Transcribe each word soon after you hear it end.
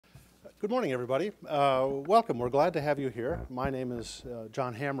Good morning, everybody. Welcome. We're glad to have you here. My name is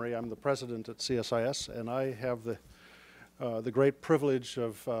John Hamry. I'm the president at CSIS, and I have the great privilege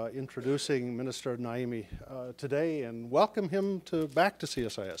of introducing Minister Naimi today and welcome him back to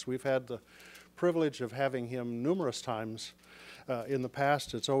CSIS. We've had the privilege of having him numerous times in the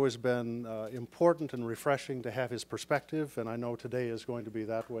past. It's always been important and refreshing to have his perspective, and I know today is going to be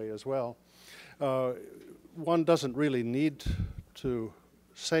that way as well. One doesn't really need to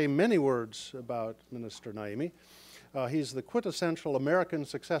say many words about Minister Naimi. He's the quintessential American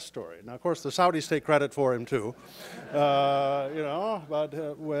success story. Now, of course, the Saudis take credit for him too,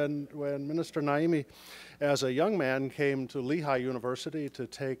 but when Minister Naimi, as a young man, came to Lehigh University to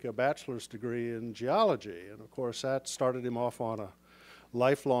take a bachelor's degree in geology, and of course that started him off on a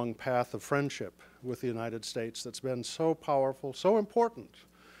lifelong path of friendship with the United States that's been so powerful, so important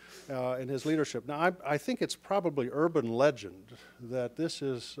in his leadership. Now, I think it's probably urban legend that this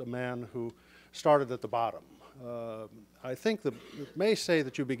is a man who started at the bottom. I think it may say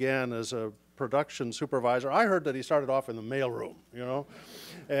that you began as a production supervisor. I heard that he started off in the mailroom,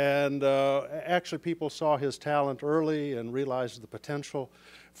 and actually people saw his talent early and realized the potential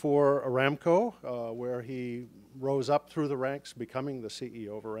for Aramco, where he rose up through the ranks, becoming the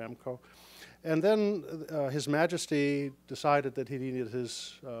CEO of Aramco. And then His Majesty decided that he needed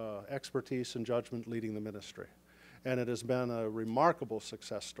his expertise and judgment leading the ministry. And it has been a remarkable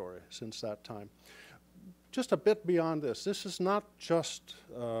success story since that time. Just a bit beyond this is not just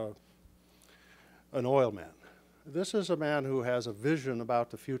an oil man. This is a man who has a vision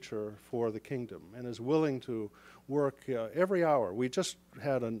about the future for the kingdom and is willing to work every hour. We just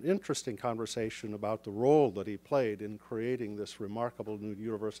had an interesting conversation about the role that he played in creating this remarkable new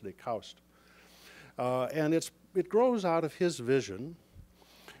university KAUST. And it grows out of his vision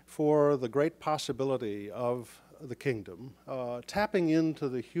for the great possibility of the kingdom, tapping into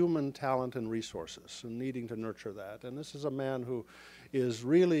the human talent and resources and needing to nurture that. And this is a man who is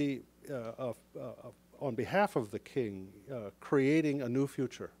really, on behalf of the king, creating a new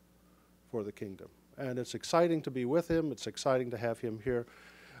future for the kingdom. And it's exciting to be with him. It's exciting to have him here.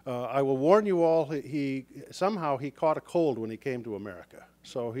 I will warn you all, somehow he caught a cold when he came to America.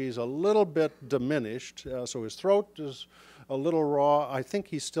 So he's a little bit diminished, so his throat is a little raw. I think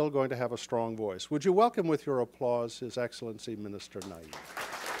he's still going to have a strong voice. Would you welcome with your applause His Excellency Minister Naimi?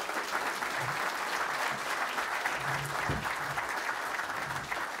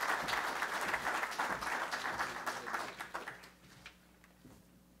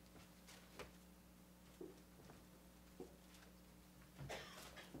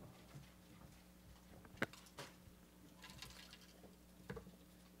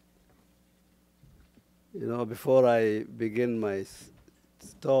 Before I begin my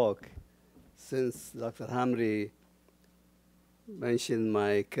talk, since Dr. Hamry mentioned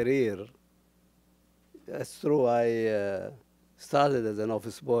my career, it's true I started as an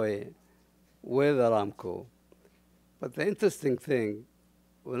office boy with Aramco. But the interesting thing,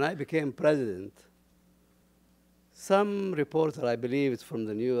 when I became president, some reporter, I believe it's from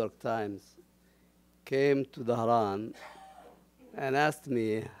the New York Times, came to Dhahran and asked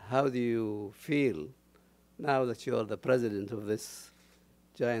me, how do you feel now that you're the president of this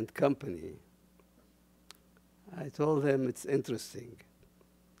giant company? I told him it's interesting.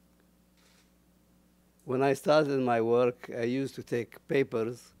 When I started my work, I used to take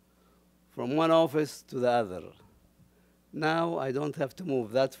papers from one office to the other. Now I don't have to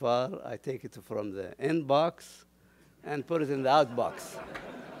move that far. I take it from the inbox and put it in the outbox.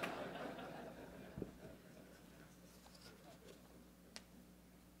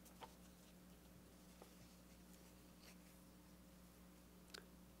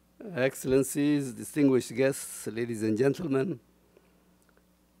 Excellencies, distinguished guests, ladies and gentlemen,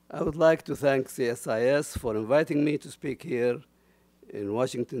 I would like to thank CSIS for inviting me to speak here in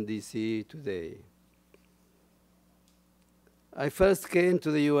Washington, D.C. today. I first came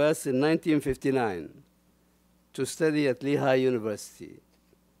to the US in 1959 to study at Lehigh University,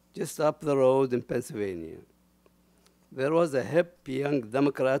 just up the road in Pennsylvania. There was a hip young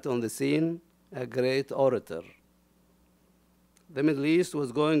Democrat on the scene, a great orator. The Middle East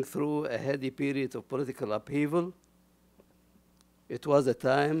was going through a heady period of political upheaval. It was a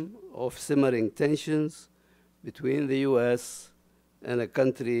time of simmering tensions between the US and a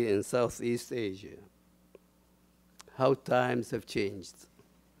country in Southeast Asia. How times have changed.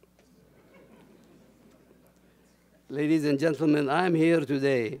 Ladies and gentlemen, I'm here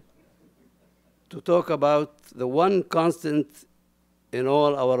today to talk about the one constant in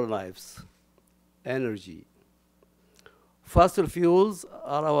all our lives, energy. Fossil fuels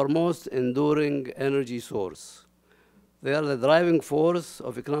are our most enduring energy source. They are the driving force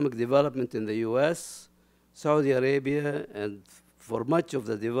of economic development in the US, Saudi Arabia, and for much of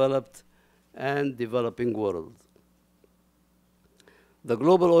the developed and developing world. The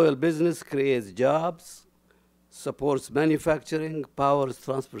global oil business creates jobs, supports manufacturing, powers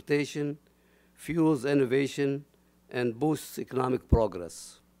transportation, fuels innovation, and boosts economic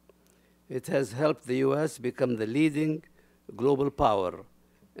progress. It has helped the US become the leading global power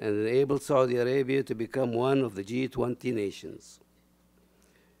and enabled Saudi Arabia to become one of the G20 nations.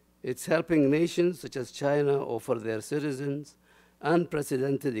 It's helping nations such as China offer their citizens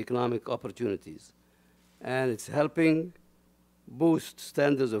unprecedented economic opportunities, and it's helping boost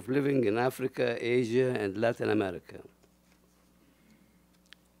standards of living in Africa, Asia, and Latin America.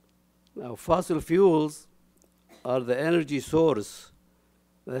 Now, fossil fuels are the energy source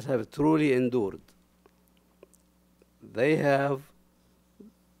that have truly endured. They have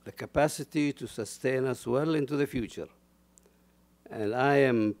the capacity to sustain us well into the future. And I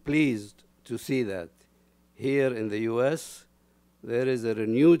am pleased to see that here in the US, there is a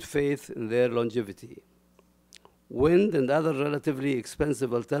renewed faith in their longevity. Wind and other relatively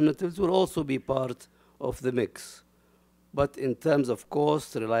expensive alternatives will also be part of the mix. But in terms of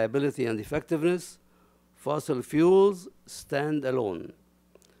cost, reliability, and effectiveness, fossil fuels stand alone.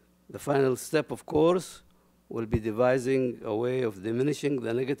 The final step, of course, will be devising a way of diminishing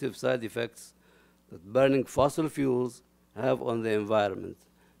the negative side effects that burning fossil fuels have on the environment.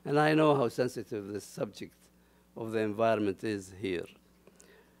 And I know how sensitive this subject of the environment is here.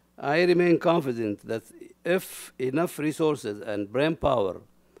 I remain confident that if enough resources and brainpower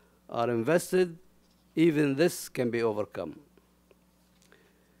are invested, even this can be overcome.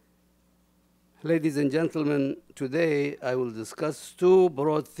 Ladies and gentlemen, today I will discuss two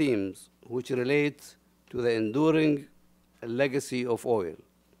broad themes which relate to the enduring legacy of oil.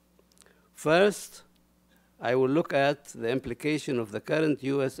 First, I will look at the implication of the current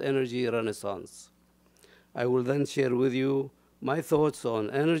US energy renaissance. I will then share with you my thoughts on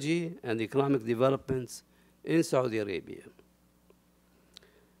energy and economic developments in Saudi Arabia.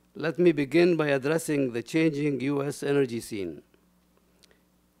 Let me begin by addressing the changing US energy scene.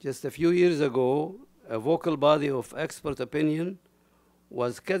 Just a few years ago, a vocal body of expert opinion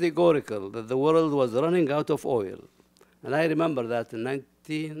was categorical that the world was running out of oil. And I remember that in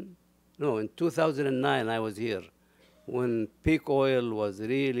 2009 I was here when peak oil was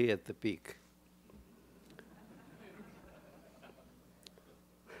really at the peak.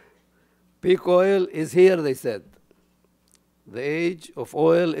 Peak oil is here, they said. The age of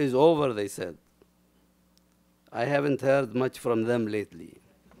oil is over, they said. I haven't heard much from them lately.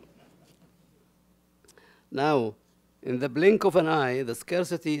 Now, in the blink of an eye, the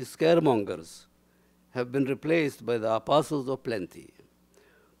scarcity scaremongers have been replaced by the apostles of plenty.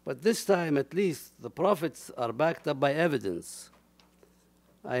 But this time, at least, the prophets are backed up by evidence.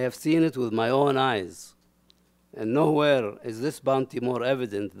 I have seen it with my own eyes. And nowhere is this bounty more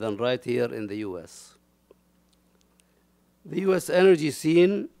evident than right here in the US. The US energy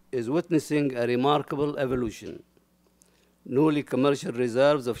scene is witnessing a remarkable evolution. Newly commercial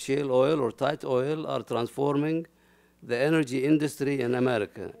reserves of shale oil or tight oil are transforming the energy industry in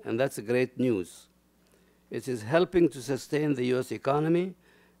America, and that's great news. It is helping to sustain the US economy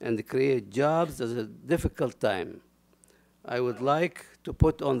and create jobs at a difficult time. I would like to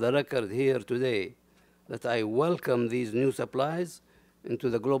put on the record here today that I welcome these new supplies into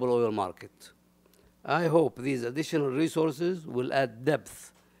the global oil market. I hope these additional resources will add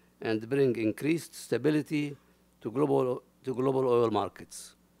depth and bring increased stability to global oil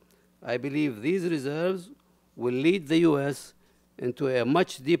markets. I believe these reserves will lead the US into a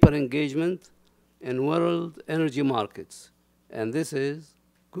much deeper engagement in world energy markets, and this is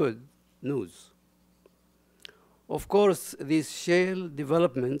good news. Of course, these shale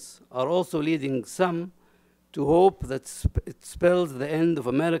developments are also leading some to hope that it spells the end of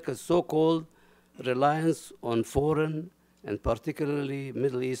America's so-called reliance on foreign and particularly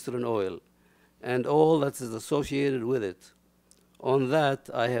Middle Eastern oil and all that is associated with it. On that,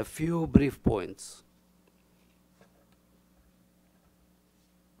 I have few brief points.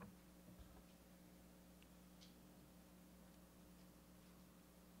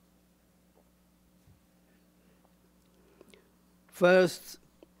 First,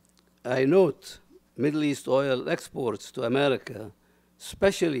 I note Middle East oil exports to America,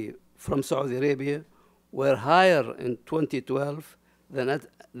 especially from Saudi Arabia, were higher in 2012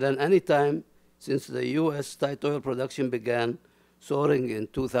 than any time since the US tight oil production began soaring in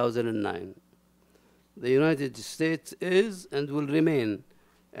 2009. The United States is and will remain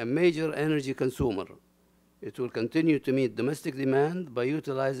a major energy consumer. It will continue to meet domestic demand by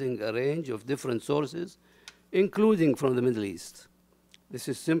utilizing a range of different sources, including from the Middle East. This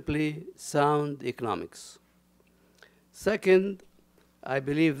is simply sound economics. Second, I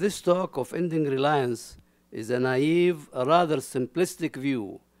believe this talk of ending reliance is a naive, a rather simplistic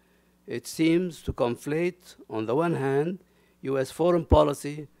view. It seems to conflate, on the one hand, US foreign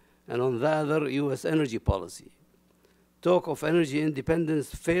policy, and on the other, US energy policy. Talk of energy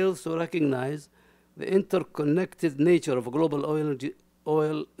independence fails to recognize the interconnected nature of global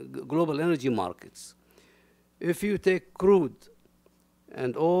global energy markets. If you take crude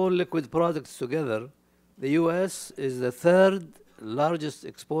and all liquid products together, the US is the third largest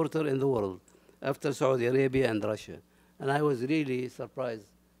exporter in the world after Saudi Arabia and Russia. And I was really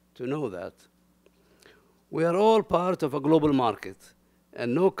surprised to know that. We are all part of a global market,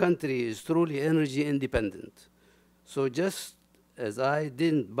 and no country is truly energy independent. So just as I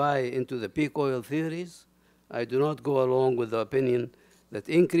didn't buy into the peak oil theories, I do not go along with the opinion that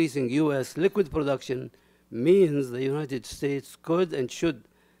increasing US liquid production means the United States could and should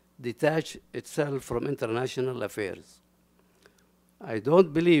detach itself from international affairs. I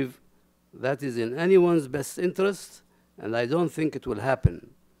don't believe that is in anyone's best interest, and I don't think it will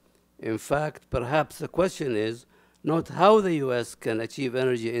happen. In fact, perhaps the question is not how the US can achieve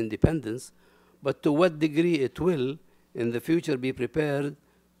energy independence, but to what degree it will in the future be prepared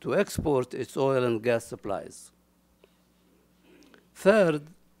to export its oil and gas supplies. Third,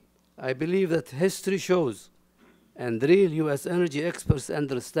 I believe that history shows, and real US energy experts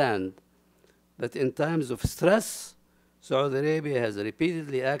understand, that in times of stress, Saudi Arabia has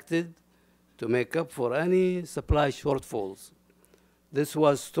repeatedly acted to make up for any supply shortfalls. This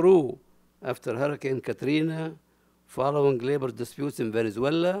was true after Hurricane Katrina, following labor disputes in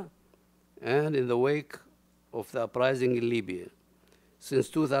Venezuela, and in the wake of the uprising in Libya. Since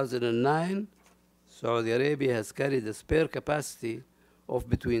 2009, Saudi Arabia has carried a spare capacity of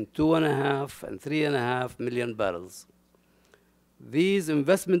between 2.5 and 3.5 million barrels. These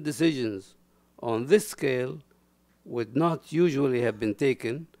investment decisions on this scale would not usually have been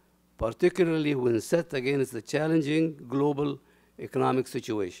taken, particularly when set against the challenging global economic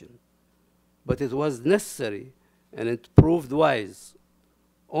situation. But it was necessary, and it proved wise.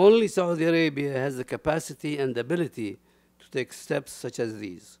 Only Saudi Arabia has the capacity and ability to take steps such as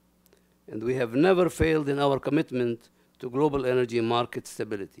these. And we have never failed in our commitment to global energy market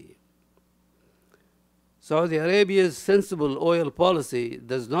stability. Saudi Arabia's sensible oil policy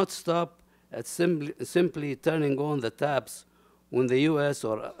does not stop at simply turning on the taps when the US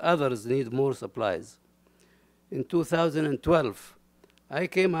or others need more supplies. In 2012, I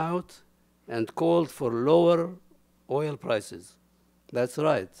came out and called for lower oil prices. That's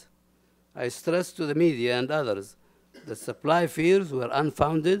right. I stressed to the media and others that supply fears were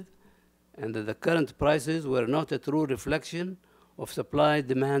unfounded and that the current prices were not a true reflection of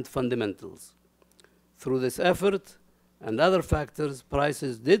supply-demand fundamentals. Through this effort and other factors,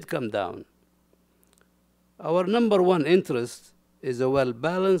 prices did come down. Our number one interest is a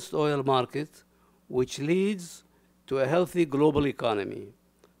well-balanced oil market which leads to a healthy global economy.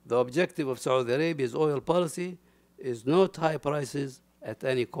 The objective of Saudi Arabia's oil policy is not high prices at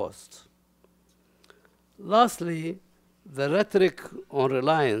any cost. Lastly, the rhetoric on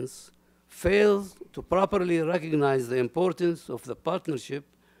reliance fails to properly recognize the importance of the partnership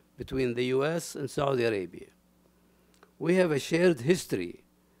between the US and Saudi Arabia. We have a shared history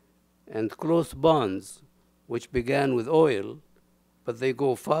and close bonds which began with oil, but they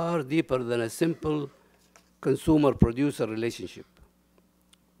go far deeper than a simple consumer-producer relationship.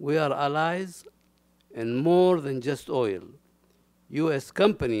 We are allies in more than just oil. US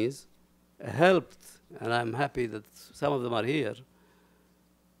companies helped, and I'm happy that some of them are here,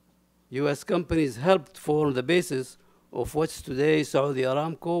 US companies helped form the basis of what's today Saudi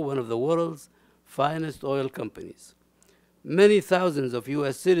Aramco, one of the world's finest oil companies. Many thousands of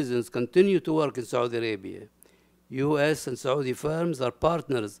US citizens continue to work in Saudi Arabia. US and Saudi firms are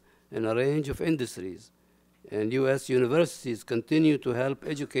partners in a range of industries, and US universities continue to help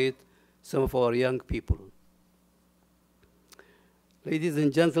educate some of our young people. Ladies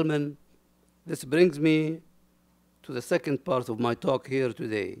and gentlemen, this brings me to the second part of my talk here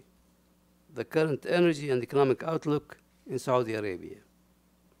today, the current energy and economic outlook in Saudi Arabia.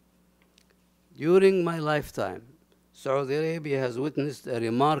 During my lifetime, Saudi Arabia has witnessed a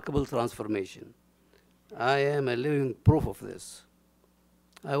remarkable transformation. I am a living proof of this.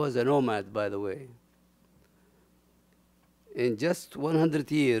 I was a nomad, by the way. In just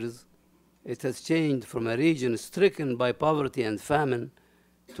 100 years, it has changed from a region stricken by poverty and famine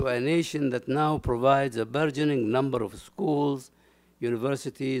to a nation that now provides a burgeoning number of schools,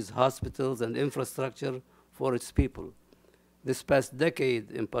 universities, hospitals, and infrastructure for its people. This past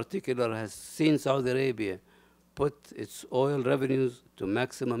decade, in particular, has seen Saudi Arabia put its oil revenues to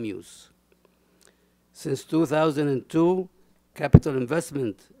maximum use. Since 2002, capital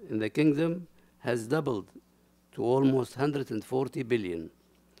investment in the kingdom has doubled to almost 140 billion.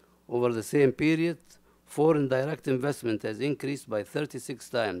 Over the same period, foreign direct investment has increased by 36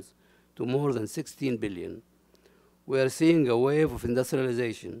 times to more than 16 billion. We are seeing a wave of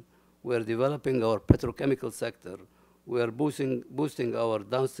industrialization. We are developing our petrochemical sector. We are boosting our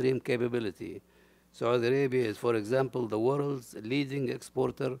downstream capability. Saudi Arabia is, for example, the world's leading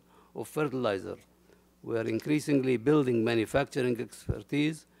exporter of fertilizer. We are increasingly building manufacturing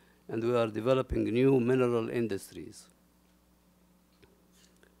expertise, and we are developing new mineral industries.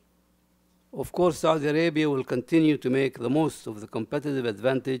 Of course, Saudi Arabia will continue to make the most of the competitive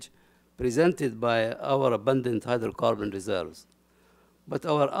advantage presented by our abundant hydrocarbon reserves. But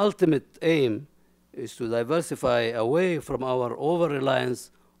our ultimate aim is to diversify away from our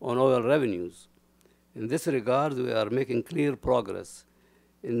over-reliance on oil revenues. In this regard, we are making clear progress.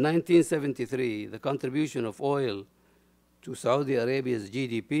 In 1973, the contribution of oil to Saudi Arabia's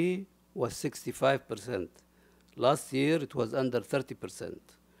GDP was 65%. Last year, it was under 30%.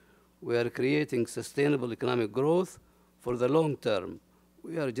 We are creating sustainable economic growth for the long term.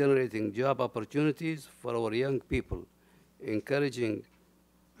 We are generating job opportunities for our young people, encouraging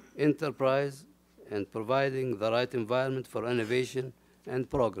enterprise and providing the right environment for innovation and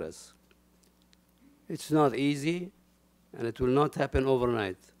progress. It's not easy, and it will not happen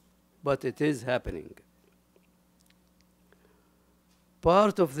overnight, but it is happening.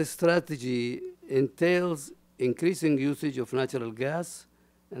 Part of this strategy entails increasing usage of natural gas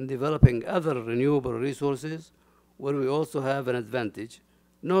and developing other renewable resources where we also have an advantage,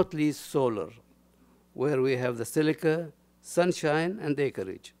 not least solar, where we have the silica, sunshine, and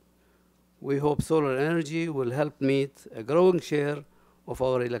acreage. We hope solar energy will help meet a growing share of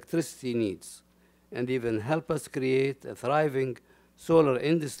our electricity needs and even help us create a thriving solar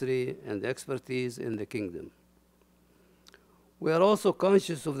industry and expertise in the kingdom. We are also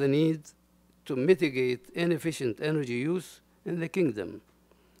conscious of the need to mitigate inefficient energy use in the kingdom.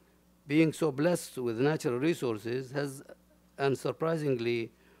 Being so blessed with natural resources has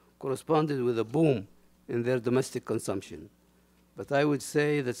unsurprisingly corresponded with a boom in their domestic consumption. But I would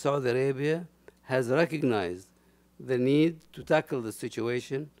say that Saudi Arabia has recognized the need to tackle the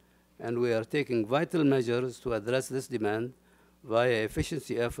situation, and we are taking vital measures to address this demand via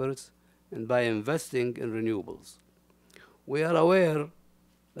efficiency efforts and by investing in renewables. We are aware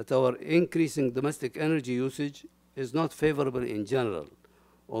that our increasing domestic energy usage is not favorable in general,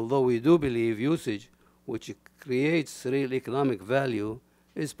 although we do believe usage which creates real economic value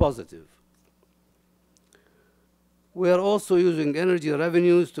is positive. We are also using energy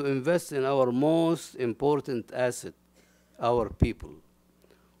revenues to invest in our most important asset, our people.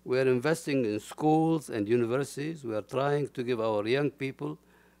 We are investing in schools and universities. We are trying to give our young people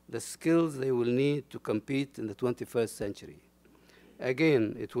the skills they will need to compete in the 21st century.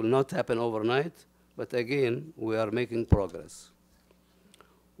 Again, it will not happen overnight, but again, we are making progress.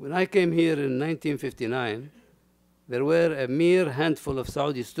 When I came here in 1959, there were a mere handful of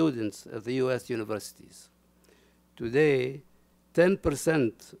Saudi students at the US universities. Today,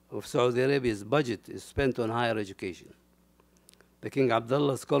 10% of Saudi Arabia's budget is spent on higher education. The King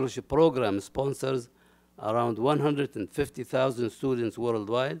Abdullah Scholarship Program sponsors around 150,000 students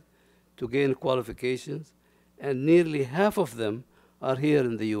worldwide to gain qualifications, and nearly half of them are here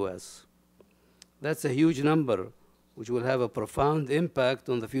in the US. That's a huge number, which will have a profound impact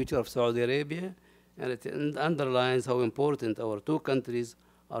on the future of Saudi Arabia, and it underlines how important our two countries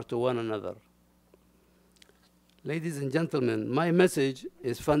are to one another. Ladies and gentlemen, my message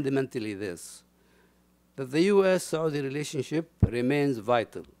is fundamentally this: that the US-Saudi relationship remains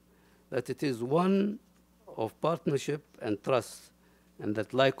vital, that it is one of partnership and trust, and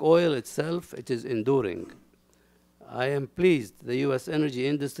that like oil itself, it is enduring. I am pleased the US energy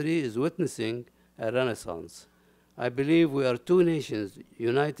industry is witnessing a renaissance. I believe we are two nations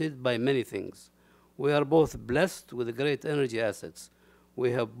united by many things. We are both blessed with great energy assets.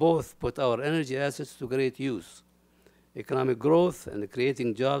 We have both put our energy assets to great use, economic growth and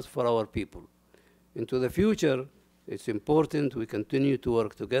creating jobs for our people. Into the future, it's important we continue to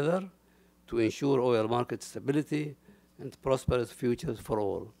work together to ensure oil market stability and prosperous futures for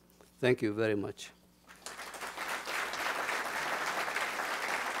all. Thank you very much.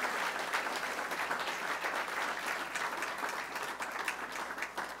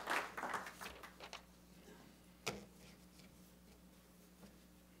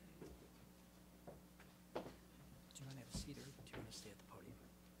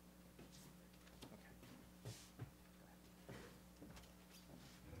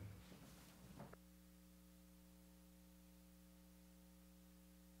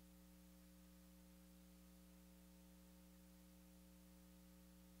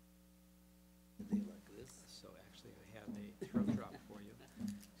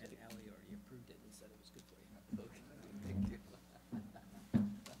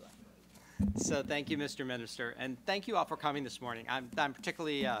 So thank you, Mr. Minister, and thank you all for coming this morning. I'm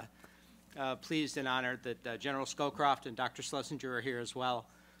particularly pleased and honored that General Scowcroft and Dr. Schlesinger are here as well.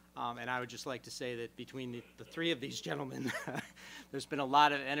 And I would just like to say that between the three of these gentlemen, there's been a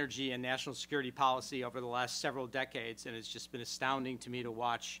lot of energy and national security policy over the last several decades, and it's just been astounding to me to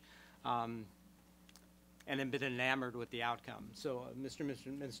watch and have been enamored with the outcome. So, Mr.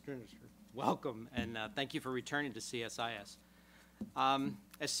 Minister, welcome, and thank you for returning to CSIS.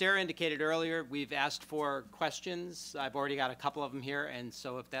 As Sarah indicated earlier, we've asked for questions. I've already got a couple of them here, and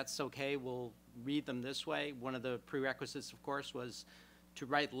so if that's okay, we'll read them this way. One of the prerequisites, of course, was to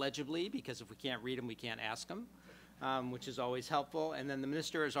write legibly, because if we can't read them, we can't ask them, which is always helpful. And then the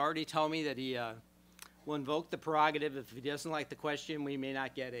minister has already told me that he will invoke the prerogative. If he doesn't like the question, we may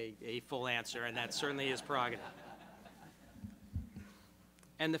not get a full answer, and that certainly is prerogative.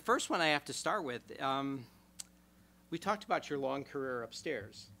 And the first one I have to start with, we talked about your long career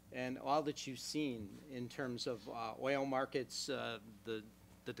upstairs and all that you've seen in terms of oil markets, the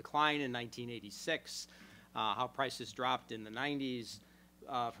decline in 1986, how prices dropped in the 90s.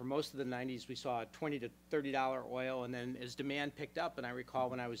 For most of the 90s, we saw $20 to $30 oil, and then as demand picked up, and I recall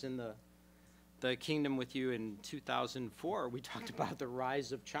when I was in the kingdom with you in 2004, we talked about the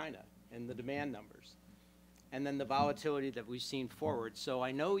rise of China and the demand numbers, and then the volatility that we've seen forward. So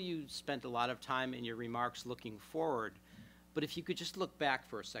I know you spent a lot of time in your remarks looking forward, but if you could just look back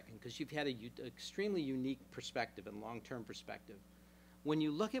for a second, because you've had an extremely unique perspective and long-term perspective. When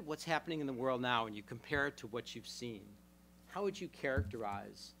you look at what's happening in the world now and you compare it to what you've seen, how would you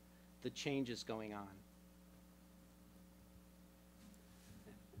characterize the changes going on?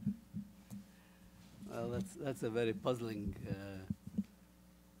 Well, that's a very puzzling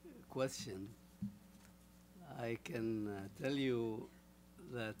question. I can tell you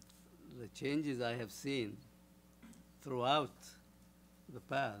that the changes I have seen throughout the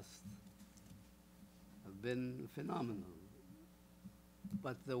past have been phenomenal.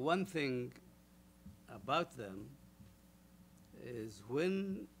 But the one thing about them is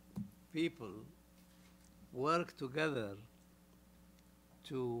when people work together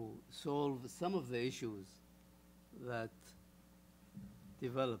to solve some of the issues that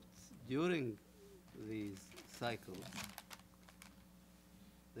developed during these cycles,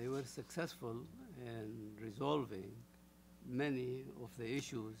 they were successful in resolving many of the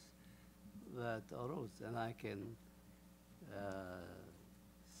issues that arose. And I can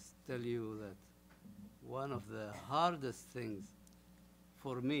tell you that one of the hardest things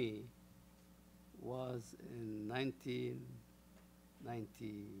for me was in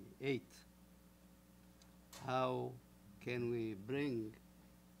 1998. How can we bring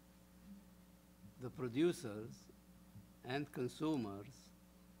the producers and consumers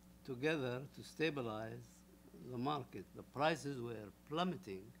together to stabilize the market? The prices were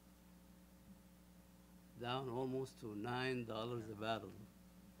plummeting down almost to $9 a barrel.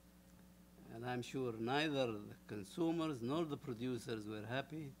 And I'm sure neither the consumers nor the producers were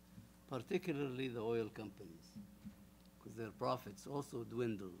happy, particularly the oil companies, because their profits also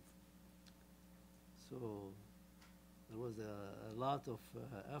dwindled. So there was a lot of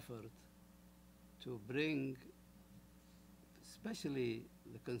effort to bring especially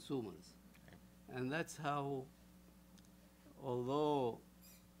the consumers. And that's how, although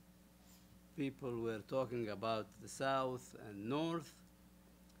people were talking about the South and North,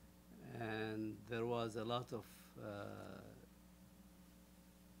 and there was a lot of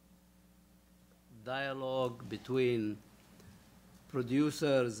dialogue between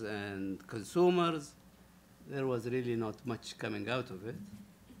producers and consumers, there was really not much coming out of it.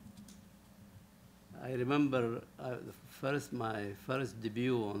 I remember my first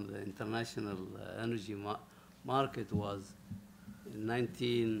debut on the international energy market was in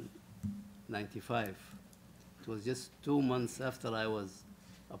 1995. It was just 2 months after I was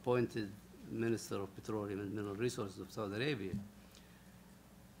appointed Minister of Petroleum and Mineral Resources of Saudi Arabia.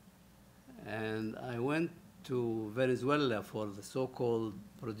 And I went to Venezuela for the so-called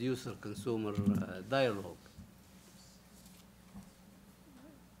producer-consumer dialogue.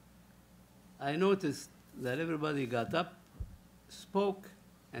 I noticed that everybody got up, spoke,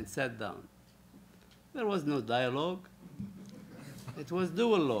 and sat down. There was no dialogue. It was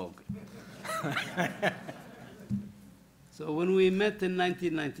duologue. So when we met in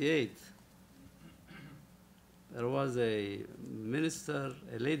 1998, there was a minister,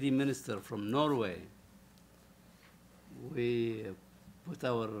 a lady minister from Norway. We put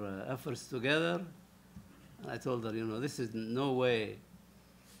our efforts together. I told her, you know, this is no way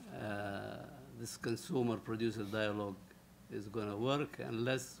this consumer-producer dialogue is going to work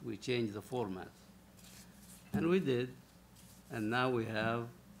unless we change the format. And we did, and now we have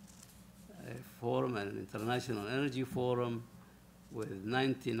forum, an international energy forum with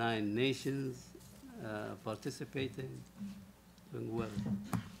 99 nations participating, doing well.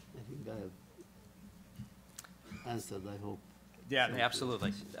 I think I have answered, I hope. Yeah,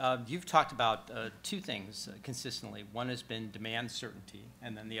 absolutely. You've talked about two things consistently. One has been demand certainty,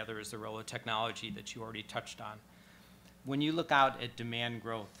 and then the other is the role of technology that you already touched on. When you look out at demand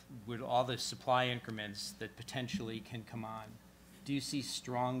growth, with all the supply increments that potentially can come on, do you see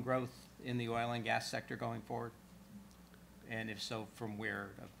strong growth in the oil and gas sector going forward? And if so, from where?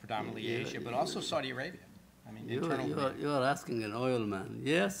 Predominantly Asia, but also Saudi Arabia. I mean, you are asking an oil man.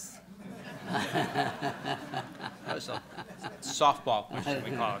 Yes. That was a softball question,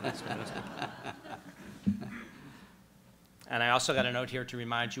 we call it. That's good. That's good. And I also got a note here to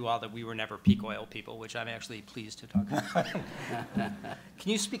remind you all that we were never peak oil people, which I'm actually pleased to talk about.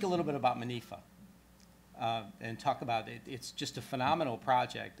 Can you speak a little bit about Manifa and talk about it? It's just a phenomenal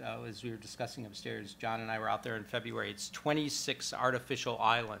project. As we were discussing upstairs, John and I were out there in February. It's 26 artificial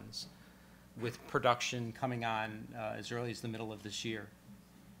islands with production coming on as early as the middle of this year.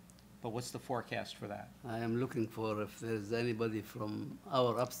 But what's the forecast for that? I am looking for if there's anybody from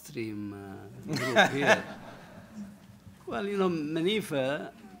our upstream group here. Well, you know,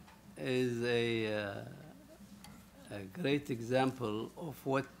 Manifa is a great example of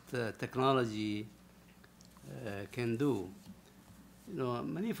what technology can do. You know,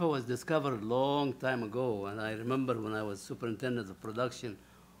 Manifa was discovered a long time ago, and I remember when I was superintendent of production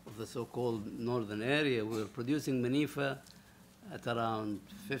of the so-called northern area, we were producing Manifa at around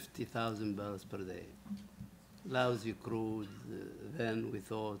 50,000 barrels per day. Lousy crude, then we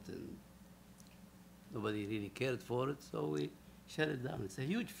thought, and nobody really cared for it, so we shut it down. It's a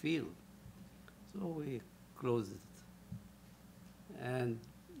huge field, so we closed it. And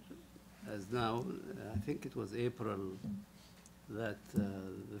as now, I think it was April that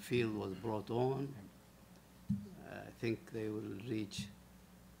the field was brought on. I think they will reach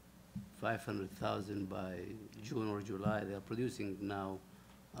 500,000 by June or July. They are producing now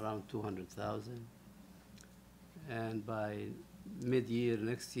around 200,000. And by mid-year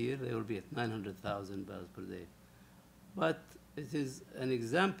next year, they will be at 900,000 barrels per day. But it is an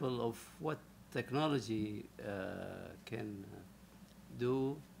example of what technology can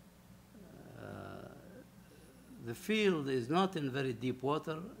do. The field is not in very deep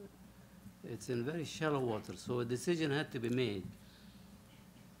water. It's in very shallow water. So a decision had to be made.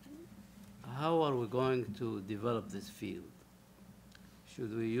 How are we going to develop this field?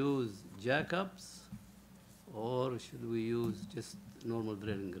 Should we use jackups, or should we use just normal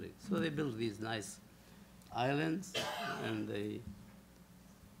drilling rigs? So they built these nice islands, and they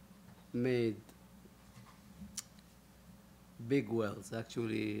made big wells.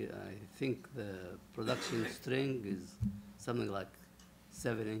 Actually, I think the production string is something like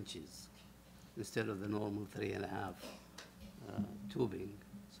 7 inches instead of the normal 3.5 tubing.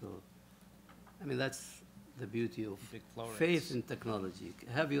 So, I mean, that's the beauty of faith in technology.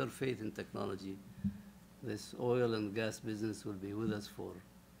 Have your faith in technology. This oil and gas business will be with us for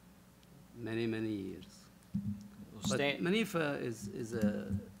many, many years. But Manifa is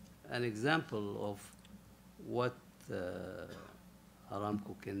an example of what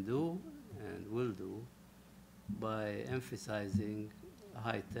Aramco can do and will do by emphasizing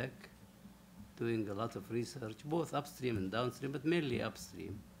high tech, doing a lot of research, both upstream and downstream, but mainly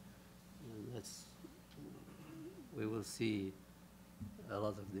upstream. And we will see a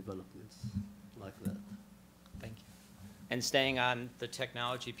lot of developments like that. Thank you. And staying on the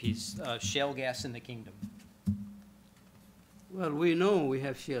technology piece, shale gas in the kingdom. Well, we know we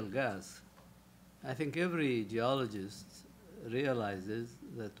have shale gas. I think every geologist realizes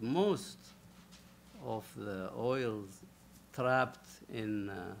that most of the oils trapped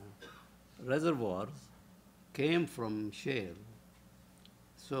in reservoirs came from shale.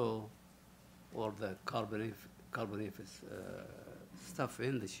 So, or the carbonaceous stuff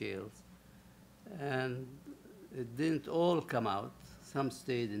in the shales. And it didn't all come out. Some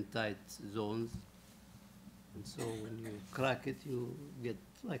stayed in tight zones. And so when you crack it, you get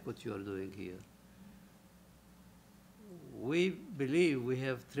like what you are doing here. We believe we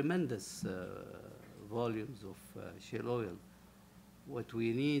have tremendous volumes of shale oil. What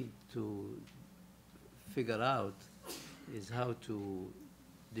we need to figure out is how to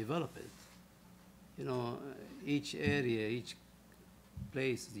develop it. You know, each area, each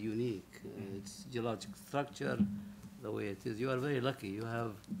place is unique. Its geologic structure, the way it is. You are very lucky. You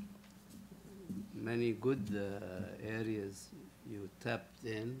have many good areas you tapped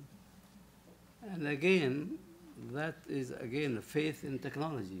in. And again, that is, again, a faith in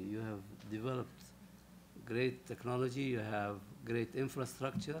technology. You have developed great technology. You have great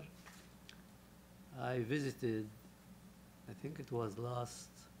infrastructure. I visited, I think it was last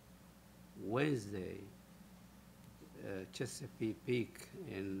Wednesday, Chesapeake Peak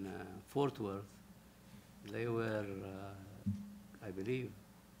in Fort Worth. They were, I believe,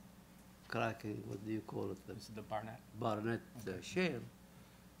 cracking, what do you call it? This is the Barnett. Barnett shale.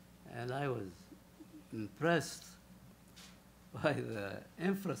 And I was impressed by the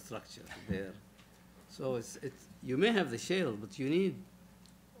infrastructure there. So you may have the shale, but you need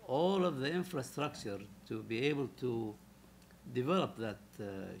all of the infrastructure to be able to develop that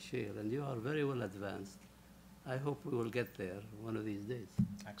shale, and you are very well advanced. I hope we will get there one of these days.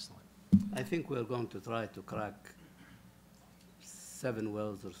 Excellent. I think we're going to try to crack 7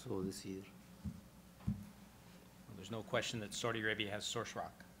 wells or so this year. Well, there's no question that Saudi Arabia has source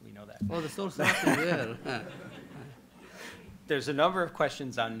rock. We know that. Oh, the source rock is there. There's a number of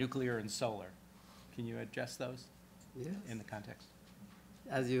questions on nuclear and solar. Can you address those Yes. in the context?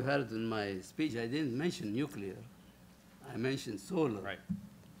 As you heard in my speech, I didn't mention nuclear. I mentioned solar. Right.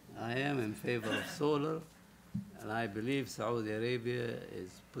 I am in favor of solar, and I believe Saudi Arabia is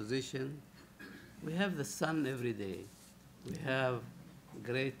positioned. We have the sun every day. We have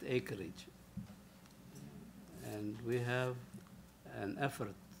great acreage. And we have an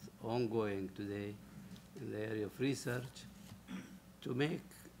effort ongoing today in the area of research to make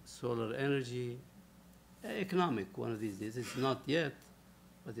solar energy economic one of these days. It's not yet,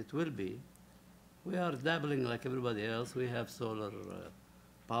 but it will be. We are dabbling like everybody else. We have solar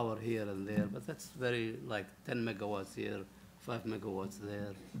power here and there, but that's very like 10 megawatts here, 5 megawatts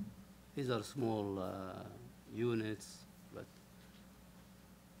there. These are small units, but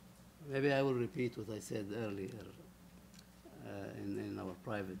maybe I will repeat what I said earlier in our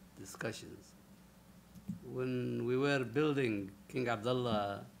private discussions. When we were building King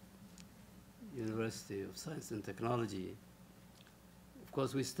Abdullah University of Science and Technology, of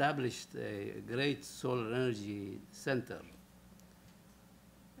course, we established a great solar energy center.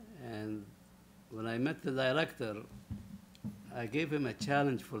 And when I met the director, I gave him a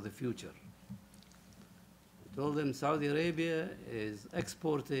challenge for the future. I told him Saudi Arabia is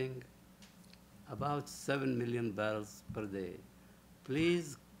exporting about 7 million barrels per day.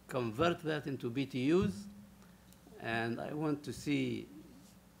 Please convert that into BTUs, and I want to see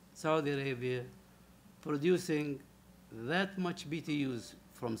Saudi Arabia producing that much BTUs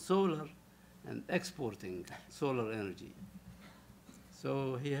from solar and exporting solar energy.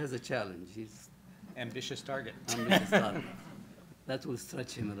 So he has a challenge. He's Ambitious target. ambitious target. That will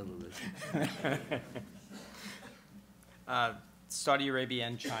stretch him a little bit. Saudi Arabia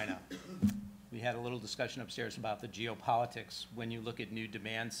and China. We had a little discussion upstairs about the geopolitics when you look at new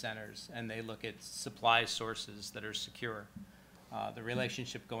demand centers and they look at supply sources that are secure. The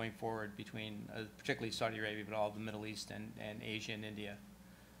relationship going forward between particularly Saudi Arabia, but all of the Middle East and Asia and India,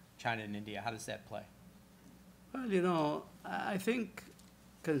 China and India, how does that play? Well, you know, I think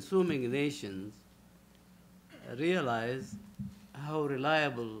consuming nations realize how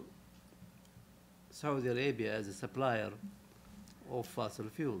reliable Saudi Arabia as a supplier of fossil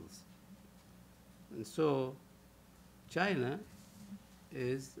fuels. And so China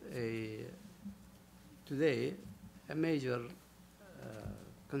is today a major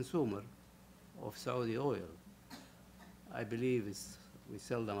consumer of Saudi oil. I believe we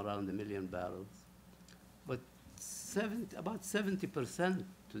sell them around 1 million barrels. But about 70%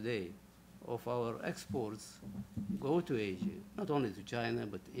 today of our exports go to Asia, not only to China,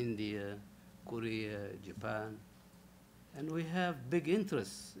 but India, Korea, Japan. And we have big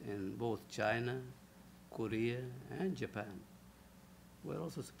interests in both China, Korea, and Japan. We're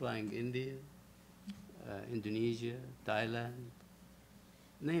also supplying India, Indonesia, Thailand,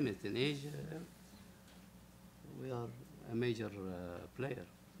 name it in Asia. We are a major player.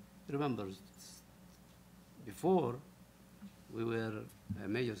 Remember, before, we were a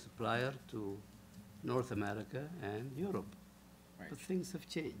major supplier to North America and Europe. Right. But things have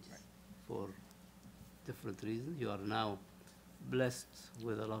changed Right. for different reasons. You are now blessed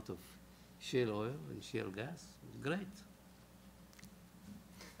with a lot of shale oil and shale gas. It's great.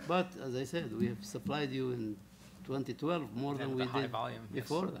 But as I said, we have supplied you in 2012 more than And we the high did volume, yes.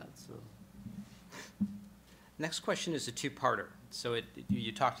 before that. So Next question is a two-parter. So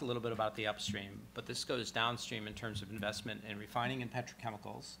you talked a little bit about the upstream, but this goes downstream in terms of investment in refining and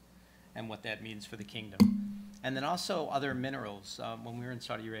petrochemicals and what that means for the kingdom. And then also other minerals. When we were in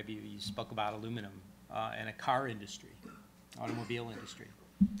Saudi Arabia, you spoke about aluminum and a car industry, automobile industry.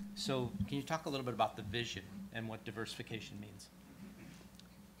 So can you talk a little bit about the vision and what diversification means?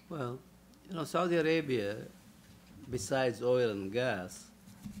 well, you know, Saudi Arabia, besides oil and gas,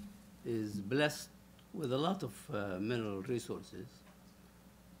 is blessed with a lot of mineral resources.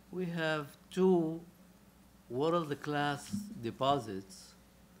 We have two world-class deposits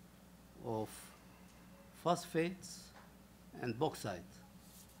of phosphates and bauxite.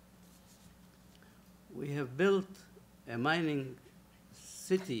 We have built a mining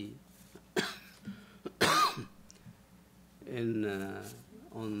city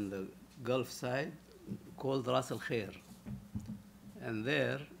on the Gulf side called Ras Al Khair. And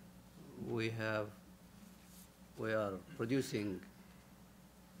there we are producing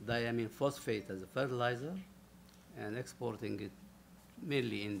diamine phosphate as a fertilizer and exporting it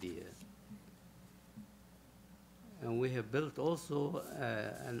mainly India. And we have built also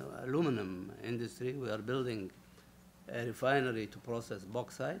an aluminum industry. We are building a refinery to process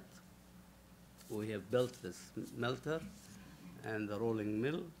bauxite. We have built the smelter and the rolling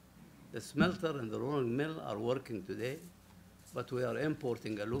mill. The smelter and the rolling mill are working today, but we are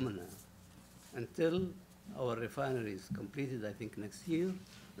importing alumina until our refinery is completed, I think, next year.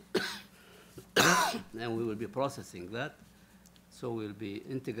 And we will be processing that. So we'll be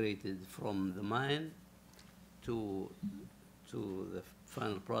integrated from the mine to the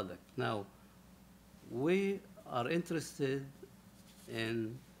final product. Now, we are interested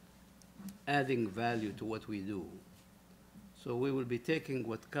in adding value to what we do. So we will be taking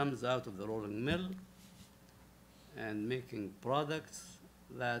what comes out of the rolling mill and making products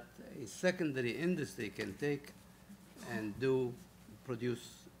that a secondary industry can take and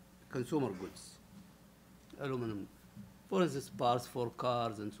produce consumer goods, aluminum, for instance, parts for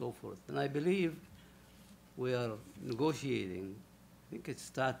cars and so forth. And I believe we are negotiating, I think it's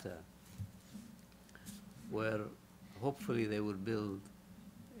Tata, where hopefully they will build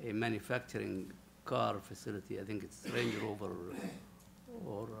a manufacturing car facility. I think it's Range Rover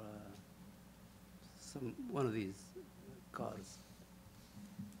or one of these cars.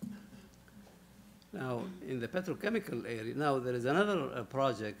 Now, in the petrochemical area, now there is another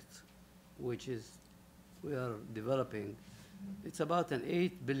project which we are developing. It's about an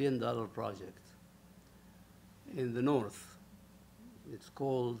 $8 billion project in the north. It's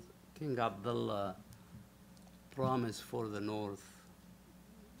called King Abdullah Promise for the North.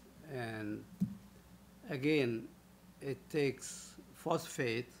 And again, it takes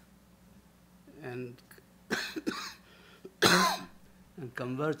phosphate and and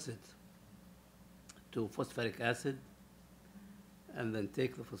converts it to phosphoric acid, and then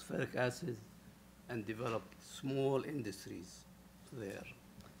take the phosphoric acid and develop small industries there.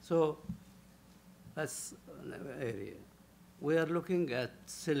 So that's an area. We are looking at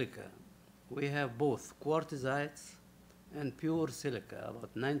silica. We have both quartzites and pure silica,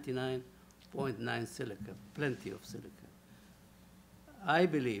 about 99.9 silica, plenty of silica. I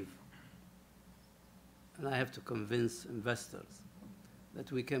believe, and I have to convince investors,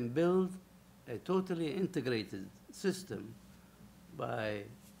 that we can build a totally integrated system by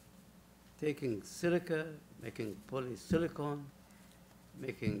taking silica, making polysilicon,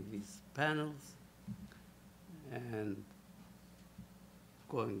 making these panels, and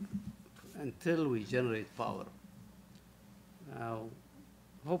going until we generate power. Now,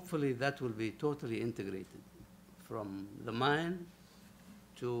 hopefully that will be totally integrated from the mine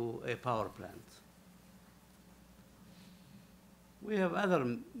to a power plant. We have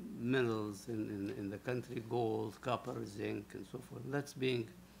other minerals in the country, gold, copper, zinc, and so forth. That's being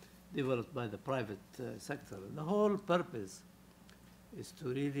developed by the private sector. The whole purpose is to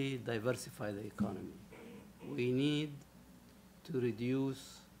really diversify the economy. We need to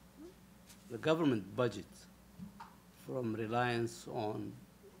reduce the government budget from reliance on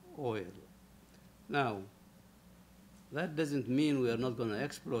oil. Now, that doesn't mean we are not going to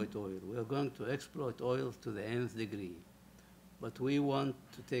exploit oil. We are going to exploit oil to the nth degree. But we want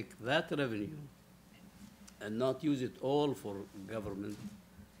to take that revenue and not use it all for government.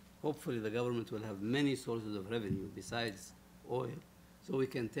 Hopefully the government will have many sources of revenue besides oil, so we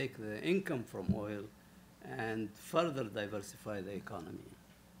can take the income from oil and further diversify the economy.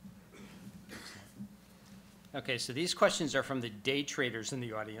 Okay, so these questions are from the day traders in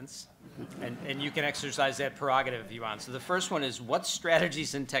the audience, and you can exercise that prerogative if you want. So the first one is, what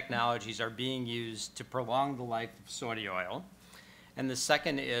strategies and technologies are being used to prolong the life of Saudi oil? And the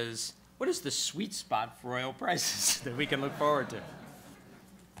second is, what is the sweet spot for oil prices that we can look forward to?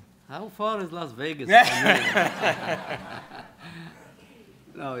 How far is Las Vegas?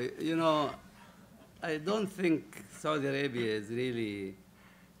 No, you know, I don't think Saudi Arabia is really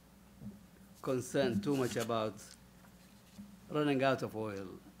concerned too much about running out of oil.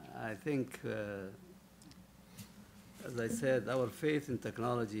 I think, as I said, our faith in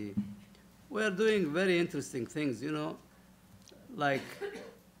technology, we are doing very interesting things, you know, like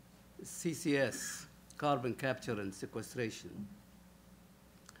CCS, carbon capture and sequestration.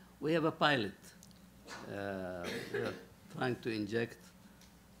 We have a pilot. We are trying to inject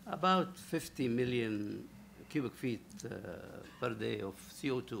about 50 million cubic feet per day of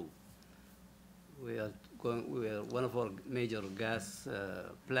CO2. We are one of our major gas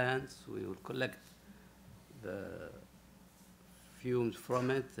plants. We will collect the fumes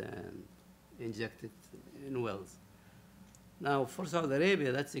from it and inject it in wells. Now, for Saudi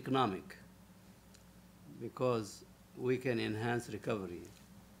Arabia, that's economic because we can enhance recovery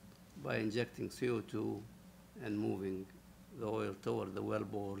by injecting CO2 and moving the oil toward the well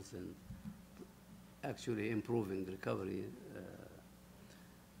bores and actually improving recovery.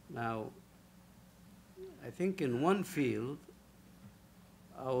 Now, I think in one field,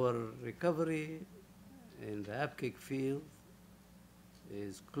 our recovery in the Abqaiq field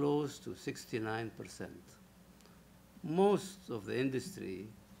is close to 69%. Most of the industry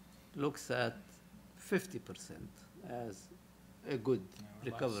looks at 50% as a good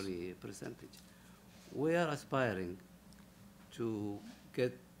recovery percentage. We are aspiring to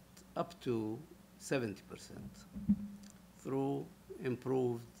get up to 70% through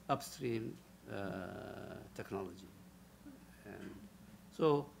improved upstream technology. And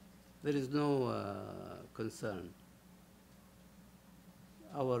so there is no concern.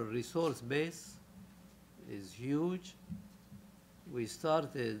 Our resource base is huge. We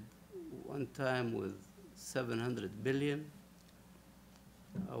started one time with 700 billion.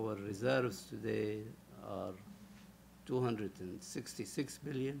 Our reserves today are 266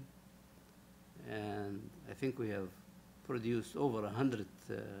 billion. And I think we have produced over 100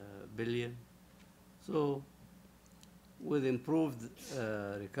 billion. So with improved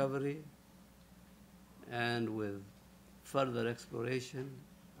recovery and with further exploration,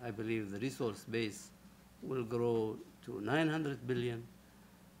 I believe the resource base will grow to 900 billion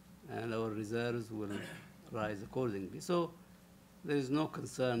and our reserves will rise accordingly. So there is no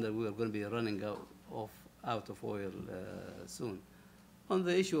concern that we are going to be running out of oil soon. On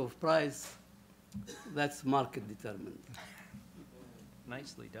the issue of price, that's market determined.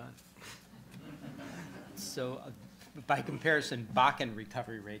 Nicely done. So by comparison, Bakken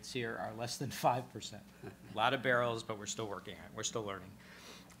recovery rates here are less than 5%. A lot of barrels, but we're still working on it. We're still learning.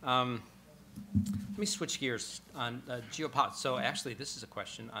 Let me switch gears on geopolitics. So actually, this is a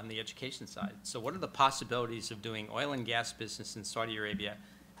question on the education side. So what are the possibilities of doing oil and gas business in Saudi Arabia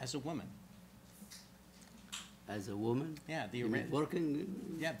as a woman? As a woman? Yeah, the working?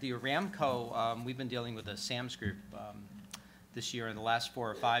 Yeah, the Aramco, we've been dealing with the SAMS group this year. In the last 4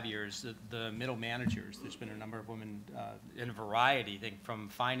 or 5 years, the middle managers, there's been a number of women in a variety, I think, from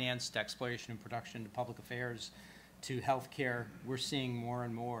finance to exploration and production to public affairs to healthcare. We're seeing more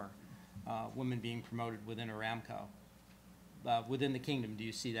and more women being promoted within Aramco. Within the kingdom, do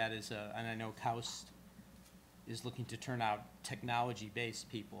you see that as and I know Kaust is looking to turn out technology-based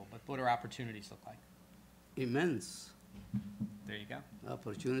people, but what do opportunities look like? Immense. There you go.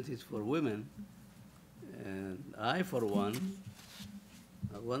 Opportunities for women. And I, for one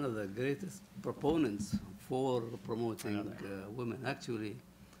of the greatest proponents for promoting women. Actually,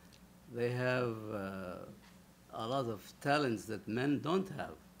 they have a lot of talents that men don't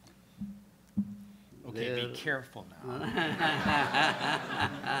have. Okay, be careful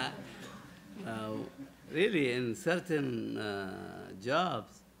now. Really, in certain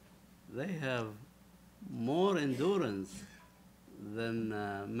jobs, they have more endurance than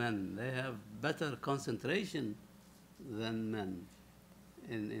men. They have better concentration than men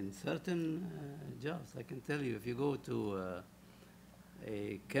in certain jobs. I can tell you, if you go to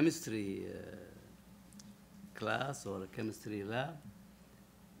a chemistry class or a chemistry lab,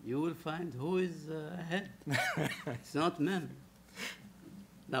 you will find who is ahead. It's not men.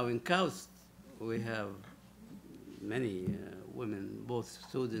 Now in Kaust, we have many women, both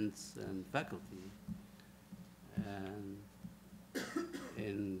students and faculty. And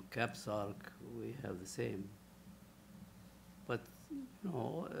in CAPSARC, we have the same. But, you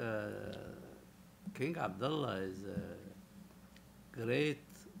know, King Abdullah is a great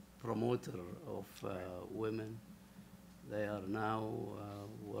promoter of women. They are now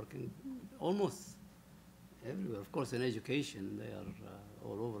working almost everywhere. Of course, in education, they are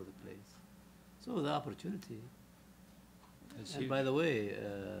all over the place. So the opportunity. And by the way,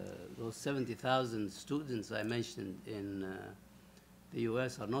 those 70,000 students I mentioned in the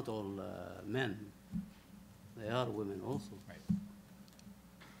U.S. are not all men. They are women also. Right.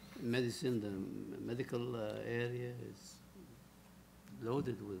 Medicine, the medical area is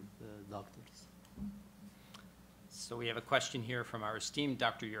loaded with doctors. So we have a question here from our esteemed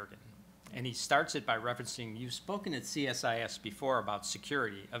Dr. Jurgen. And he starts it by referencing, you've spoken at CSIS before about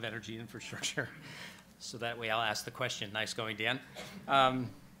security of energy infrastructure. So that way I'll ask the question. Nice going, Dan.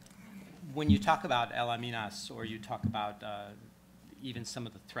 when you talk about El Aminas, or you talk about even some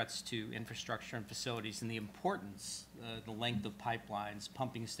of the threats to infrastructure and facilities and the importance, the length of pipelines,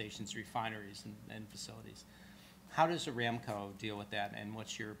 pumping stations, refineries, and facilities, how does Aramco deal with that, and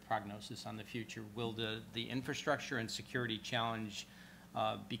what's your prognosis on the future? Will the infrastructure and security challenge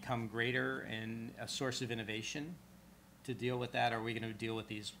become greater and a source of innovation to deal with that, or are we going to deal with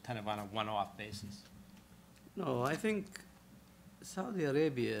these kind of on a one-off basis? No, I think Saudi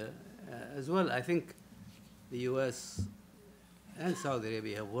Arabia as well, I think the U.S. and Saudi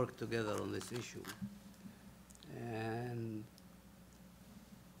Arabia have worked together on this issue. And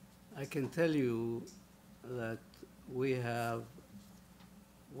I can tell you that we have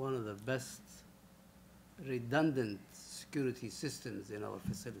one of the best redundant security systems in our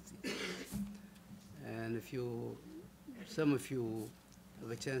facilities. And if some of you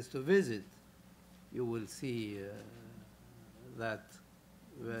have a chance to visit, you will see that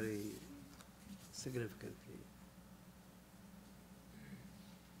very significantly.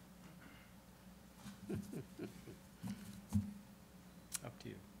 Up to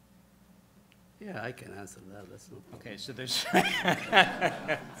you. Yeah, I can answer that. That's no problem. Okay, so there's,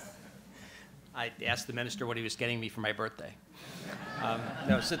 I asked the minister what he was getting me for my birthday.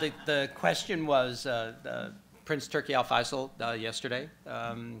 No, so the question was, Prince Turki Al Faisal yesterday,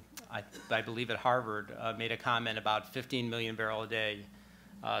 I believe at Harvard, made a comment about 15 million barrel a day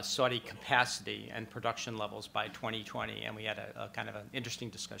Saudi capacity and production levels by 2020, and we had a kind of an interesting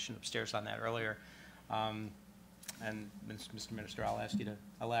discussion upstairs on that earlier. And Mr. Minister, I'll ask you to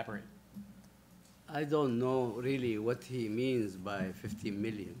elaborate. I don't know really what he means by 15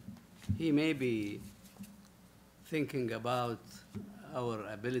 million. He may be thinking about our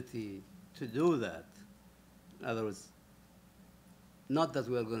ability to do that. In other words, not that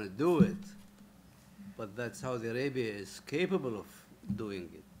we're going to do it, but that Saudi Arabia is capable of doing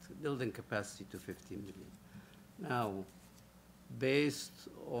it, building capacity to 15 million. Now, based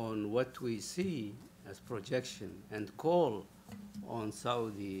on what we see as projection and call on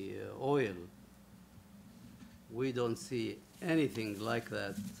Saudi oil, we don't see anything like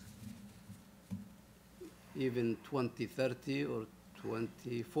that even 2030 or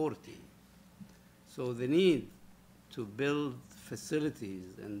 2040. So the need to build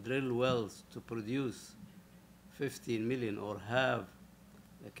facilities and drill wells to produce 15 million or have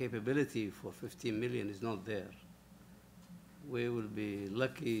a capability for 15 million is not there. We will be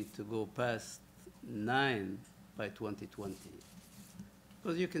lucky to go past 9 by 2020.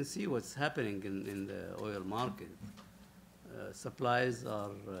 Because you can see what's happening in the oil market. Supplies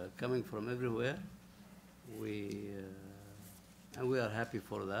are coming from everywhere. And we are happy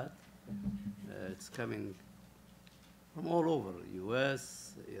for that. It's coming from all over,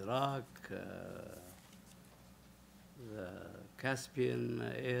 US, Iraq, the Caspian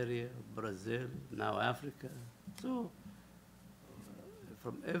area, Brazil, now Africa. So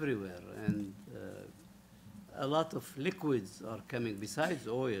from everywhere. And a lot of liquids are coming besides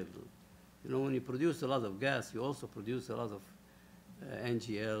oil. You know, when you produce a lot of gas, you also produce a lot of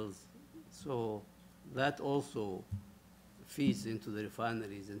NGLs. So that also feeds into the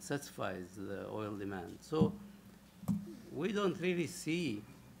refineries and satisfies the oil demand. So we don't really see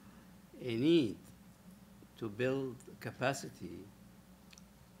a need to build capacity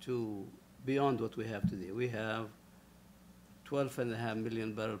to beyond what we have today. We have 12.5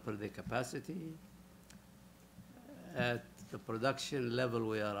 million barrel per day capacity. At the production level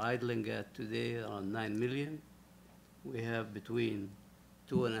we are idling at today, around 9 million. We have between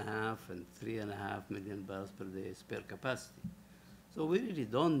 2.5 and 3.5 million barrels per day spare capacity. So we really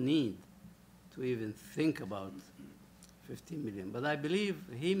don't need to even think about 15 million. But I believe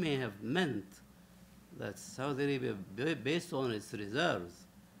he may have meant that Saudi Arabia, based on its reserves,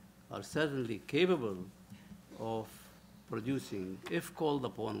 are certainly capable of producing, if called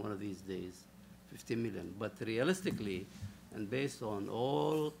upon one of these days, 15 million. But realistically, and based on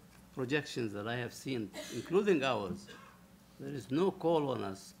all projections that I have seen, including ours, there is no call on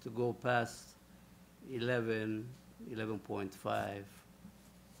us to go past 11, 11.5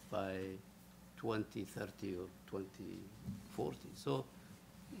 by 2030 or 2040. So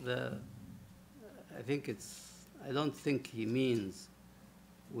I don't think he means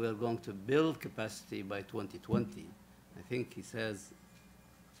we're going to build capacity by 2020. I think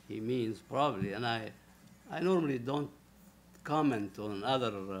he means probably, and I normally don't comment on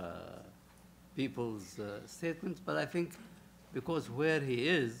other people's statements, but I think because where he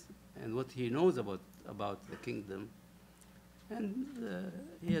is and what he knows about the kingdom, and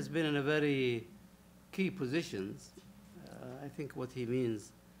he has been in a very key positions, I think what he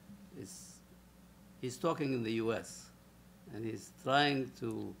means is he's talking in the US, and he's trying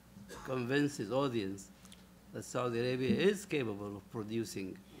to convince his audience that Saudi Arabia is capable of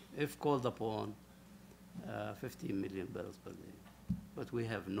producing, if called upon, 15 million barrels per day. But we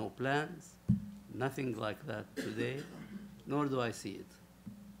have no plans, nothing like that today, nor do I see it.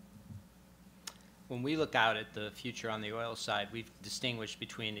 When we look out at the future on the oil side, we've distinguished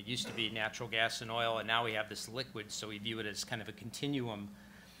between, it used to be natural gas and oil, and now we have this liquid, so we view it as kind of a continuum.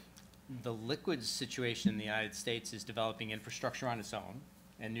 The liquids situation in the United States is developing infrastructure on its own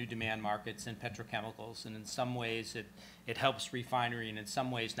and new demand markets and petrochemicals, and in some ways it helps refinery, and in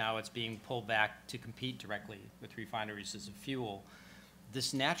some ways now it's being pulled back to compete directly with refineries as a fuel.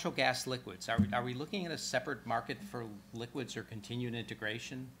 This natural gas liquids, are we looking at a separate market for liquids or continued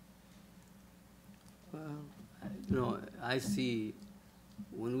integration? Well, I see,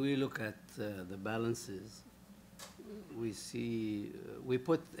 when we look at the balances, we see, we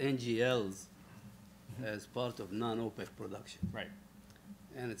put NGLs as part of non-OPEC production. Right.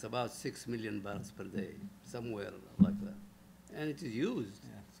 And it's about 6 million barrels per day, somewhere like that. And it is used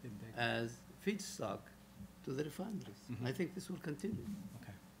as feedstock to the refineries. I think this will continue.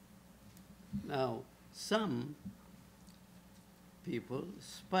 Okay. Now, some people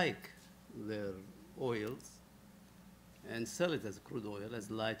spike their oils and sell it as crude oil,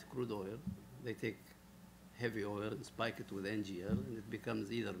 as light crude oil. They take heavy oil and spike it with NGL, and it becomes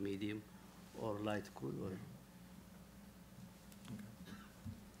either medium or light crude oil.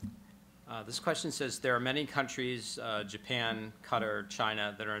 This question says, there are many countries, Japan, Qatar,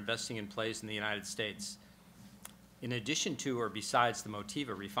 China, that are investing in plays in the United States. In addition to or besides the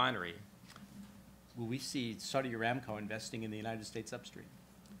Motiva refinery, will we see Saudi Aramco investing in the United States upstream?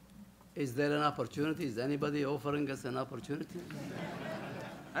 Is there an opportunity? Is anybody offering us an opportunity?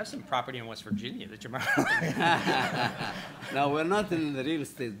 I have some property in West Virginia that you're Now, we're not in the real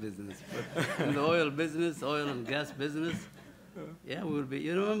estate business, but in the oil business, oil and gas business, yeah, we'll be.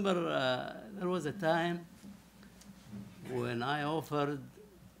 You remember there was a time when I offered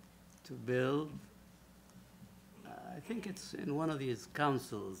to build, I think it's in one of these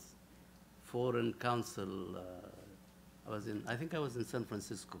councils, foreign council, I think I was in San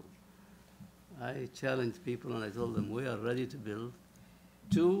Francisco. I challenged people and I told them, we are ready to build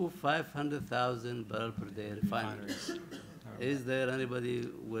 2 500,000 barrel per day refineries. Is there anybody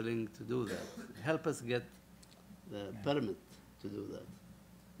willing to do that? Help us get the permit to do that.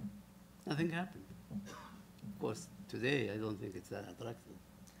 Nothing happened. Of course, today I don't think it's that attractive.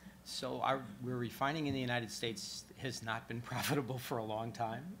 So we're refining in the United States has not been profitable for a long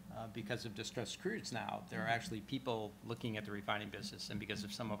time because of distressed crudes now. There are actually people looking at the refining business, and because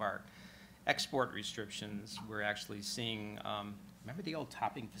of some of our export restrictions, we're actually seeing, remember the old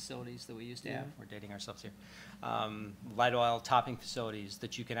topping facilities that we used to have? We're dating ourselves here. Light oil topping facilities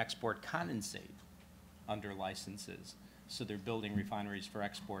that you can export condensate under licenses. So they're building refineries for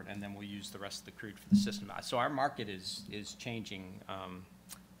export, and then we'll use the rest of the crude for the system. So our market is changing.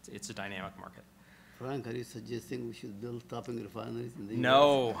 It's a dynamic market. Frank, are you suggesting we should build topping refineries in the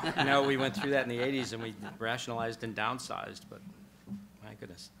No, no, we went through that in the 80s, and we rationalized and downsized, but my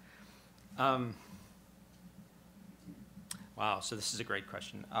goodness. Wow, so this is a great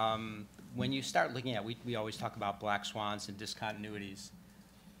question. When you start looking at, we always talk about black swans and discontinuities.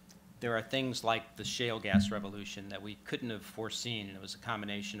 There are things like the shale gas revolution that we couldn't have foreseen, and it was a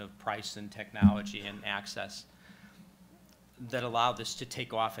combination of price and technology and access that allowed this to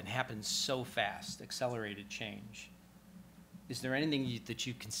take off and happen so fast, accelerated change. Is there anything that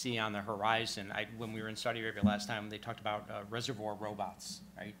you can see on the horizon? When we were in Saudi Arabia last time, they talked about reservoir robots,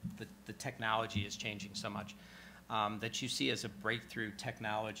 right? The technology is changing so much that you see as a breakthrough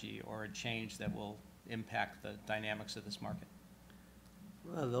technology or a change that will impact the dynamics of this market?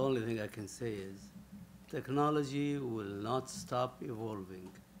 Well, the only thing I can say is technology will not stop evolving,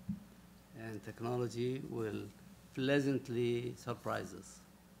 and technology will pleasantly surprise us.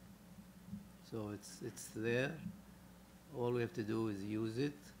 So it's there. All we have to do is use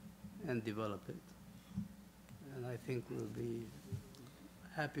it and develop it. And I think we'll be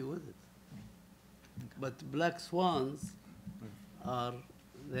happy with it. Okay. But black swans are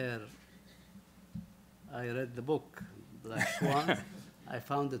there. I read the book, Black Swans. I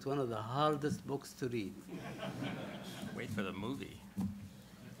found it one of the hardest books to read. Wait for the movie.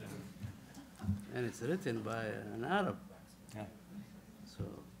 And it's written by an Arab. Yeah. So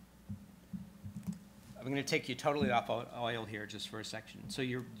I'm going to take you totally off oil here just for a section. So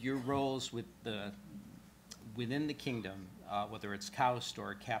your roles within the kingdom, whether it's KAUST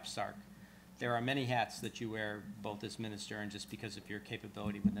or CAPSARC, there are many hats that you wear both as minister and just because of your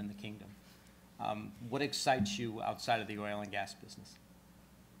capability within the kingdom. What excites you outside of the oil and gas business?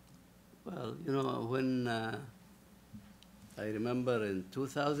 Well, you know, when I remember in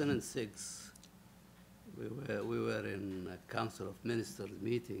 2006, we were in a Council of Ministers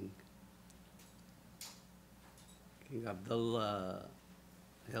meeting. King Abdullah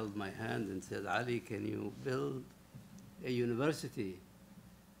held my hand and said, Ali, can you build a university?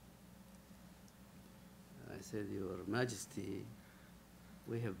 I said, Your Majesty,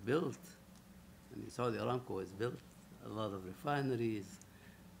 we have built, I mean, Saudi Aramco has built a lot of refineries,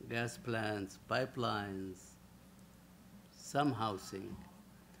 gas plants, pipelines, some housing,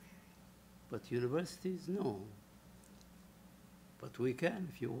 but universities, no. But we can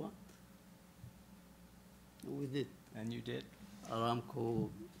if you want. We did. And you did. Aramco,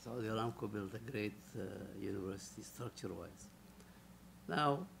 Saudi Aramco built a great university structure-wise.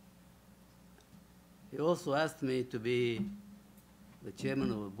 Now, he also asked me to be the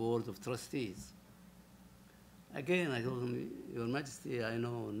chairman of the board of trustees. Again, I told him, Your Majesty, I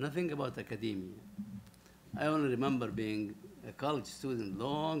know nothing about academia. I only remember being a college student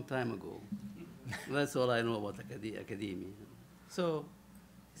long time ago. That's all I know about academia. So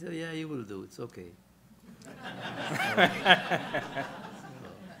he said, yeah, you will do, it's okay.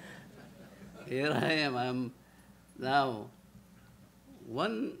 Here I am. I'm now,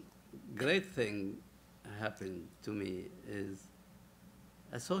 one great thing happened to me is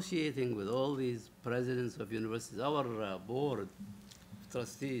associating with all these presidents of universities. Our board of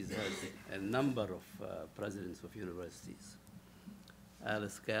trustees has a number of presidents of universities.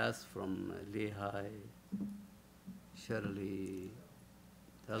 Alice Cass from Lehigh, Shirley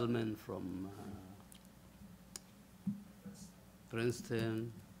Tillman from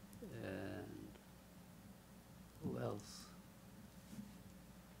Princeton, and who else?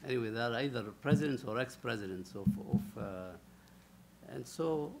 Anyway, they are either presidents or ex-presidents of and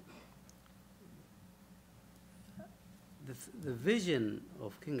so the vision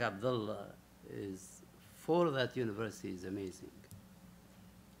of King Abdullah is for that university is amazing.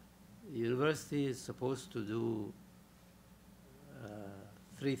 The university is supposed to do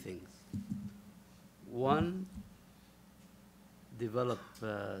three things. One, develop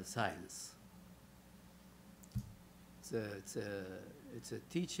science. It's a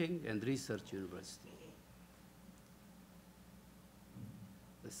teaching and research university.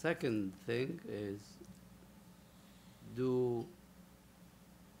 The second thing is do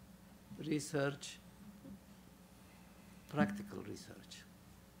research, practical research.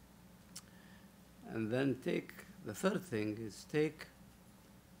 And then the third thing is take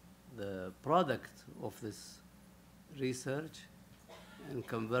the product of this research and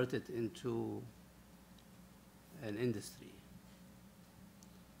convert it into an industry.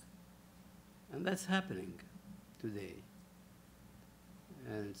 And that's happening today.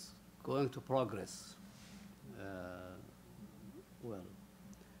 And it's going to progress well.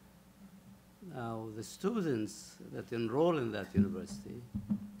 Now, the students that enroll in that university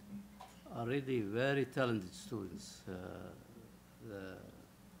are really very talented students.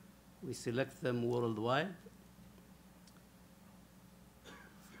 We select them worldwide.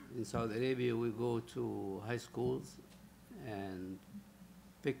 In Saudi Arabia, we go to high schools and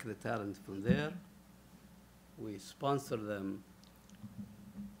pick the talent from there. We sponsor them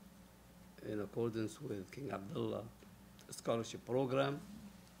in accordance with King Abdullah scholarship program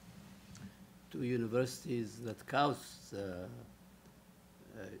to universities that KAUST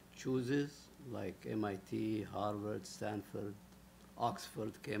chooses, like MIT, Harvard, Stanford,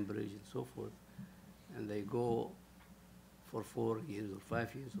 Oxford, Cambridge, and so forth. And they go for 4 years or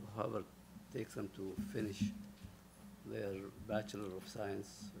 5 years, or however it takes them to finish their Bachelor of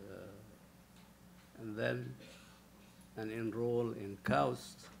Science, and enroll in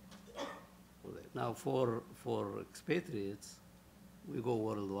KAUST. Now, for expatriates, we go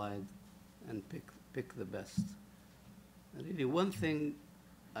worldwide and pick the best. And really, one thing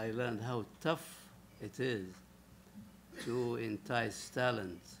I learned how tough it is to entice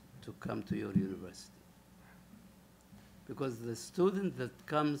talent to come to your university. Because the student that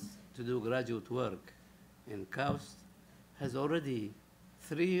comes to do graduate work in KAUST has already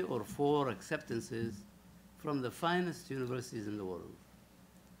 3 or 4 acceptances from the finest universities in the world.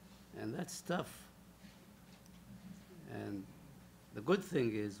 And that's tough. And the good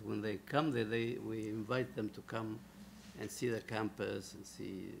thing is when they come there, we invite them to come and see the campus and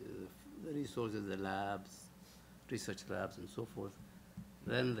see the resources, the labs, research labs, and so forth.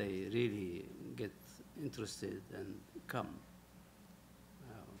 Then they really get interested and come.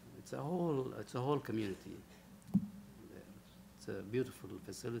 It's a whole community. It's a beautiful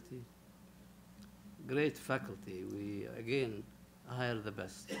facility. Great faculty. We again hire the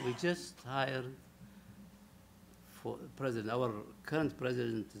best. We just hired for president. Our current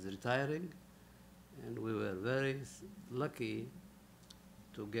president is retiring, And we were very lucky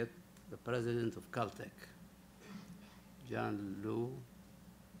to get the president of Caltech, John Liu,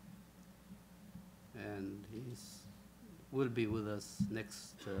 and he will be with us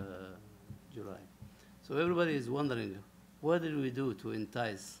next July. So everybody is wondering, what did we do to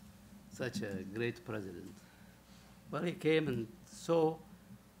entice such a great president? Well, he came and saw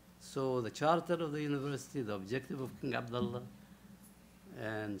the charter of the university, the objective of King Abdullah,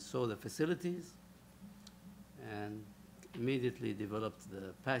 and saw the facilities, and immediately developed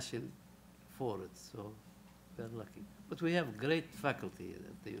the passion for it. So we're lucky. But we have great faculty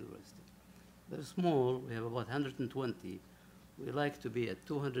at the university. They're small. We have about 120. We like to be at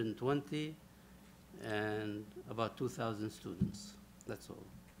 220 and about 2,000 students. That's all.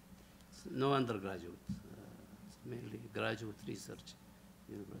 No undergraduate. It's mainly graduate research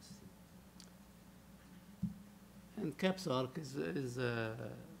university. And CAPSARC is a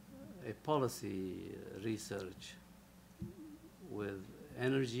policy research with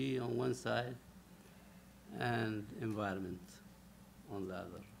energy on one side and environment on the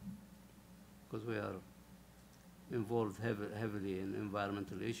other, because we are involved heavily in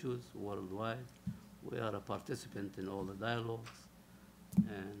environmental issues worldwide. We are a participant in all the dialogues,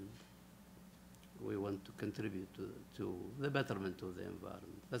 and we want to contribute to the betterment of the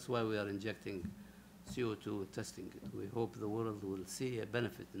environment. That's why we are injecting CO2, testing it. We hope the world will see a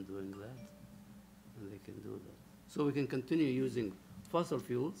benefit in doing that, and they can do that. So we can continue using fossil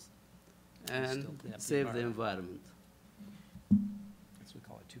fuels and save the environment. That's what we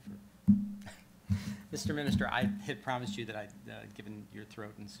call a twofer. Mr. Minister, I had promised you that given your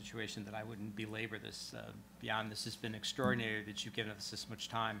throat and situation, that I wouldn't belabor this beyond this. Has been extraordinary that you've given us this much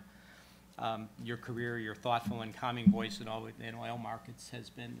time. Your career, your thoughtful and calming voice in oil markets has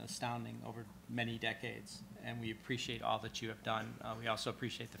been astounding over many decades, and we appreciate all that you have done. We also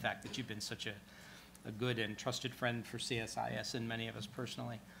appreciate the fact that you've been such a good and trusted friend for CSIS and many of us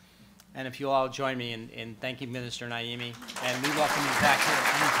personally. And if you'll all join me in thanking Minister Naimi, and we welcome you back here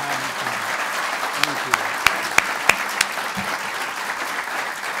anytime you can. Thank you.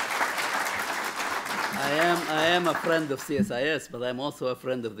 I am a friend of CSIS, but I'm also a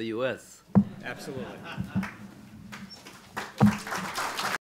friend of the U.S. Absolutely.